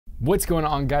What's going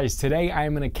on, guys? Today I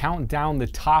am going to count down the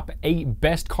top 8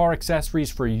 best car accessories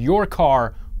for your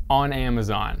car on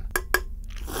Amazon.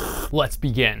 Let's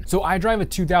begin. So I drive a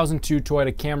 2002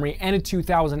 Toyota Camry and a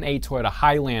 2008 Toyota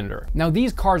Highlander. Now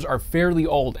these cars are fairly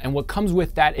old, and what comes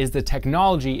with that is the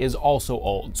technology is also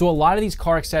old. So a lot of these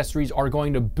car accessories are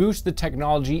going to boost the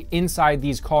technology inside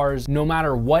these cars no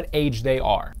matter what age they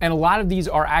are. And a lot of these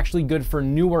are actually good for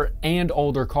newer and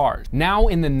older cars. Now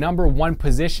in the number 1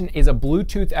 position is a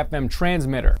Bluetooth FM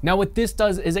transmitter. Now what this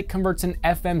does is it converts an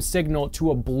FM signal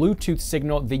to a Bluetooth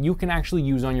signal that you can actually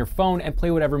use on your phone and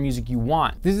play whatever music you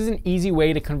want. This is an easy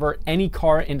way to convert any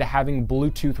car into having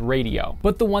Bluetooth radio.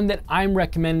 But the one that I'm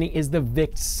recommending is the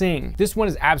VicTsing. This one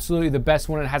is absolutely the best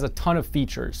one and has a ton of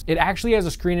features. It actually has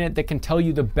a screen in it that can tell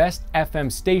you the best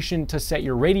FM station to set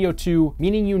your radio to,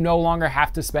 meaning you no longer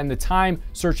have to spend the time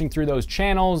searching through those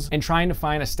channels and trying to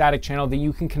find a static channel that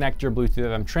you can connect your Bluetooth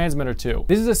FM transmitter to.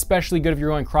 This is especially good if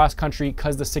you're going cross country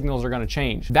because the signals are going to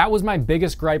change. That was my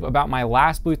biggest gripe about my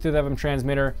last Bluetooth FM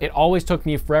transmitter. It always took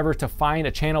me forever to find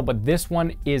a channel, but this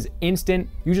one is instant.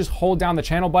 You just hold down the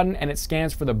channel button and it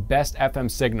scans for the best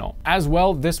FM signal. As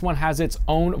well, this one has its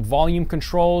own volume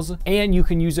controls, and you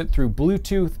can use it through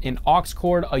Bluetooth, an aux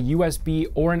cord, a USB,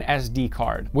 or an SD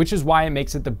card, which is why it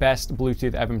makes it the best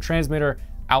Bluetooth FM transmitter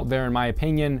out there in my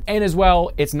opinion. And as well,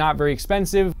 it's not very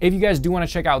expensive. If you guys do want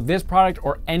to check out this product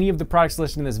or any of the products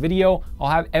listed in this video, I'll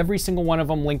have every single one of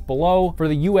them linked below for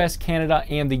the US, Canada,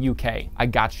 and the UK. I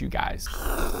got you guys.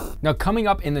 Now coming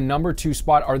up in the number 2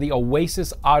 spot are the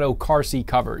Oasis Auto car seat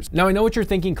covers. Now I know what you're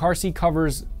thinking, car seat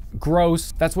covers,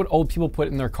 gross. That's what old people put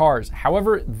in their cars.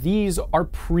 However, these are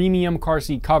premium car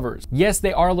seat covers. Yes,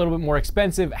 they are a little bit more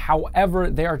expensive. However,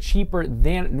 they are cheaper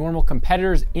than normal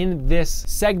competitors in this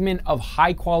segment of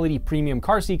high quality premium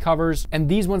car seat covers. And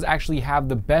these ones actually have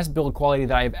the best build quality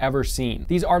that I've ever seen.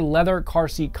 These are leather car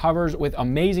seat covers with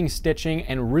amazing stitching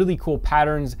and really cool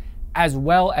patterns, as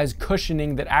well as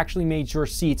cushioning that actually makes your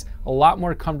seats a lot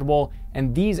more comfortable,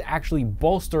 and these actually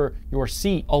bolster your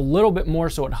seat a little bit more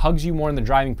so it hugs you more in the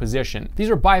driving position. These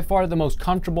are by far the most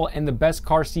comfortable and the best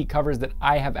car seat covers that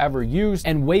I have ever used,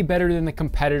 and way better than the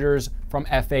competitors from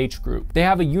FH Group. They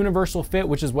have a universal fit,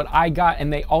 which is what I got,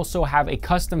 and they also have a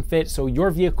custom fit, so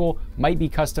your vehicle might be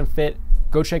custom fit.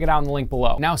 Go check it out in the link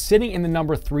below. Now sitting in the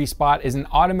number 3 spot is an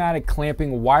automatic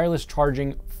clamping wireless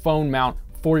charging phone mount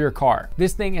for your car.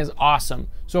 This thing is awesome.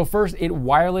 So first, it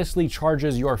wirelessly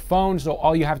charges your phone. So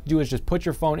all you have to do is just put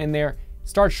your phone in there,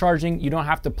 start charging. You don't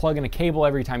have to plug in a cable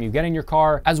every time you get in your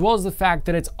car, as well as the fact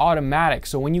that it's automatic.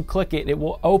 So when you click it, it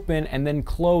will open and then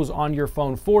close on your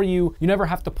phone for you. You never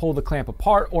have to pull the clamp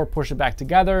apart or push it back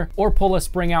together or pull a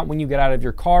spring out when you get out of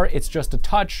your car. It's just a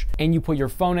touch and you put your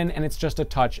phone in and it's just a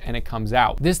touch and it comes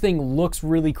out. This thing looks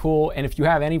really cool. And if you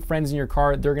have any friends in your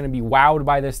car, they're going to be wowed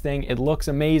by this thing. It looks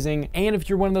amazing. And if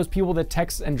you're one of those people that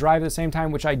text and drive at the same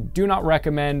time, which I do not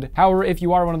recommend. However, if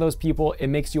you are one of those people, it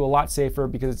makes you a lot safer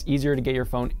because it's easier to get your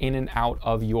phone in and out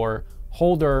of your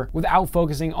holder without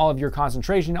focusing all of your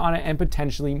concentration on it and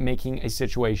potentially making a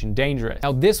situation dangerous.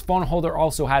 Now this phone holder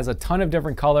also has a ton of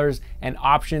different colors and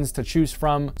options to choose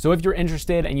from. So if you're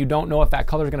interested and you don't know if that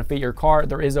color is going to fit your car,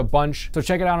 there is a bunch. So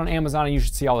check it out on Amazon and you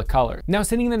should see all the colors. Now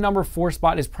sitting in the number 4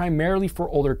 spot is primarily for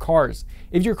older cars.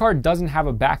 If your car doesn't have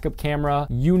a backup camera,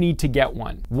 you need to get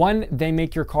one. One, they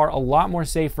make your car a lot more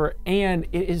safer, and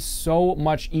it is so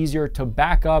much easier to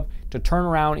back up, to turn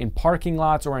around in parking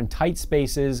lots or in tight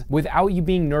spaces without you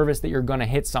being nervous that you're gonna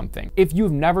hit something. If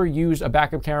you've never used a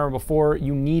backup camera before,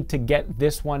 you need to get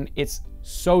this one. It's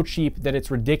so cheap that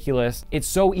it's ridiculous. It's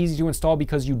so easy to install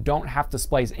because you don't have to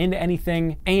splice into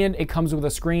anything, and it comes with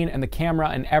a screen and the camera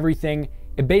and everything.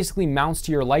 It basically mounts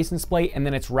to your license plate and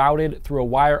then it's routed through a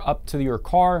wire up to your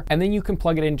car, and then you can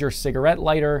plug it into your cigarette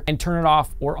lighter and turn it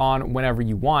off or on whenever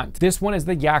you want. This one is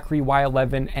the Yakri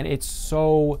Y11 and it's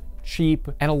so cheap,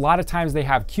 and a lot of times they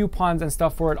have coupons and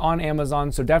stuff for it on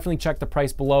Amazon, so definitely check the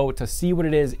price below to see what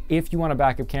it is if you want a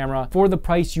backup camera. For the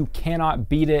price, you cannot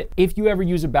beat it. If you ever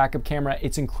use a backup camera,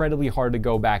 it's incredibly hard to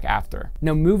go back after.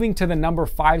 Now moving to the number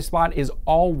 5 spot is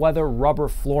all-weather rubber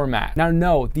floor mat. Now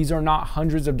no, these are not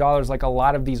hundreds of dollars like a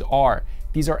lot of these are.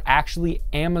 These are actually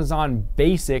Amazon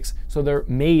basics, so they're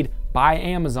made by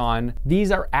Amazon. These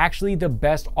are actually the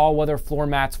best all-weather floor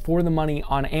mats for the money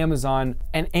on Amazon,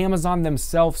 and Amazon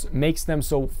themselves makes them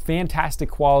so fantastic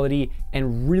quality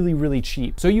and really, really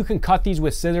cheap. So you can cut these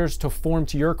with scissors to form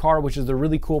to your car, which is the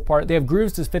really cool part. They have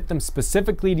grooves to fit them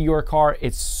specifically to your car.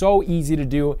 It's so easy to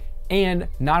do. And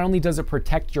not only does it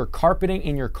protect your carpeting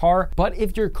in your car, but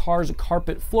if your car's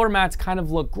carpet floor mats kind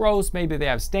of look gross, maybe they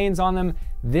have stains on them,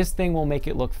 this thing will make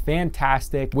it look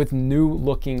fantastic with new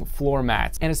looking floor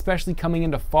mats. And especially coming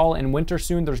into fall and winter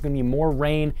soon, there's gonna be more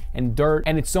rain and dirt,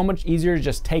 and it's so much easier to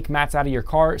just take mats out of your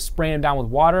car, spray them down with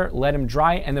water, let them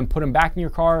dry, and then put them back in your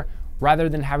car, rather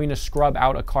than having to scrub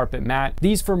out a carpet mat.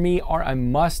 These for me are a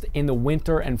must in the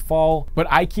winter and fall, but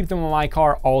I keep them in my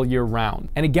car all year round.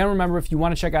 And again, remember, if you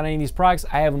want to check out any of these products,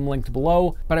 I have them linked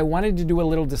below, but I wanted to do a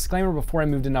little disclaimer before I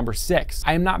move to number 6.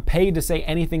 I am not paid to say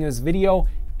anything in this video.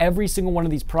 Every single one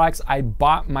of these products I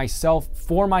bought myself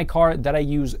for my car that I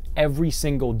use every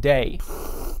single day.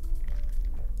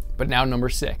 But now number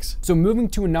 6. So moving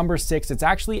to number 6, it's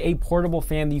actually a portable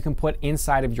fan that you can put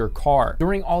inside of your car.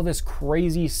 During all this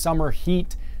crazy summer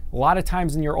heat, a lot of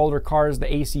times in your older cars,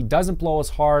 the AC doesn't blow as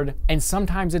hard, and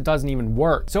sometimes it doesn't even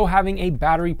work. So having a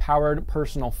battery powered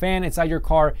personal fan inside your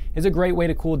car is a great way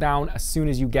to cool down as soon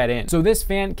as you get in. So this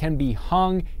fan can be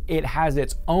hung. It has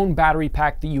its own battery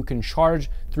pack that you can charge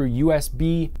through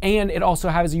USB, and it also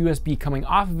has a USB coming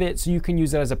off of it, so you can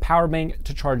use it as a power bank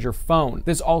to charge your phone.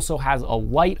 This also has a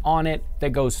light on it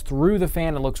that goes through the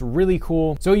fan. It looks really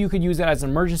cool. So you could use it as an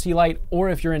emergency light, or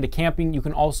if you're into camping, you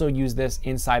can also use this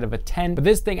inside of a tent. But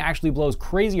this thing actually blows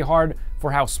crazy hard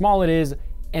for how small it is,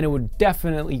 and it would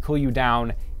definitely cool you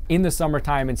down in the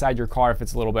summertime inside your car if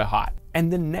it's a little bit hot. And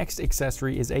the next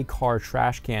accessory is a car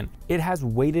trash can. It has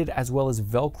weighted as well as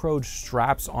Velcroed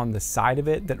straps on the side of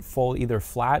it that fall either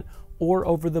flat or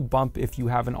over the bump if you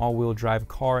have an all-wheel drive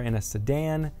car and a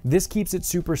sedan. This keeps it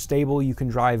super stable. You can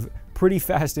drive pretty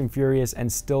fast and furious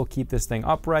and still keep this thing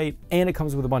upright, and it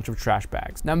comes with a bunch of trash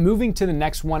bags. Now moving to the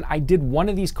next one, I did one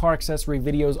of these car accessory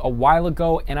videos a while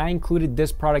ago and I included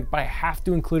this product, but I have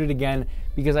to include it again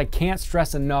because I can't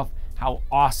stress enough how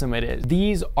awesome it is.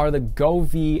 These are the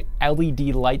Govee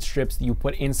LED light strips that you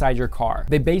put inside your car.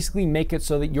 They basically make it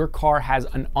so that your car has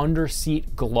an under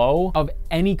seat glow of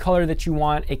any color that you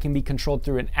want. It can be controlled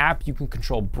through an app. You can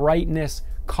control brightness,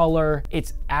 color.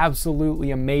 It's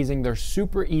absolutely amazing. They're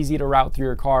super easy to route through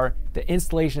your car. The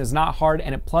installation is not hard,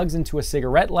 and it plugs into a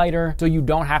cigarette lighter, so you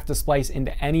don't have to splice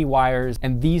into any wires,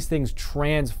 and these things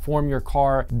transform your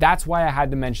car. That's why I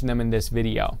had to mention them in this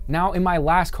video. Now, in my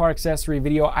last car accessory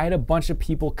video, I had a bunch of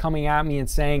people coming at me and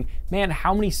saying, man,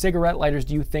 how many cigarette lighters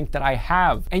do you think that I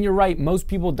have? And you're right, most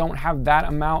people don't have that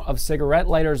amount of cigarette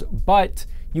lighters, but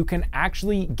you can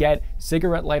actually get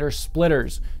cigarette lighter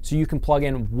splitters. So you can plug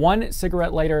in one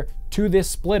cigarette lighter to this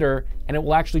splitter and it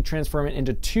will actually transform it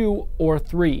into 2 or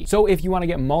 3. So if you want to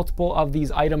get multiple of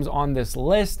these items on this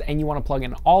list and you want to plug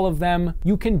in all of them,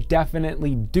 you can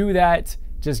definitely do that.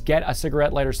 Just get a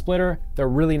cigarette lighter splitter. They're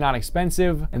really not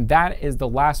expensive. And that is the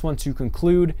last one to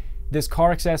conclude this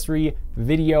car accessory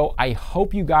video. I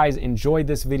hope you guys enjoyed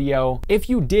this video. If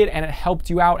you did and it helped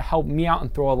you out, help me out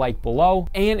and throw a like below.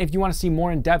 And if you want to see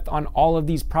more in depth on all of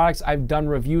these products, I've done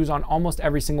reviews on almost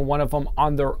every single one of them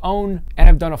on their own, and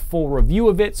I've done a full review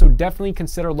of it, so definitely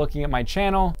consider looking at my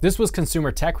channel. This was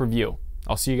Consumer Tech Review.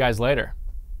 I'll see you guys later.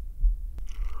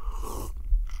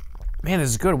 Man, this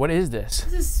is good. What is this?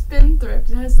 This is Spindrift.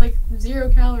 It has like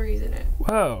 0 calories in it.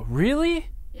 Whoa, really?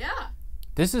 Yeah.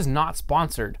 This is not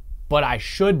sponsored, but I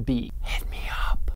should be. Hit me up.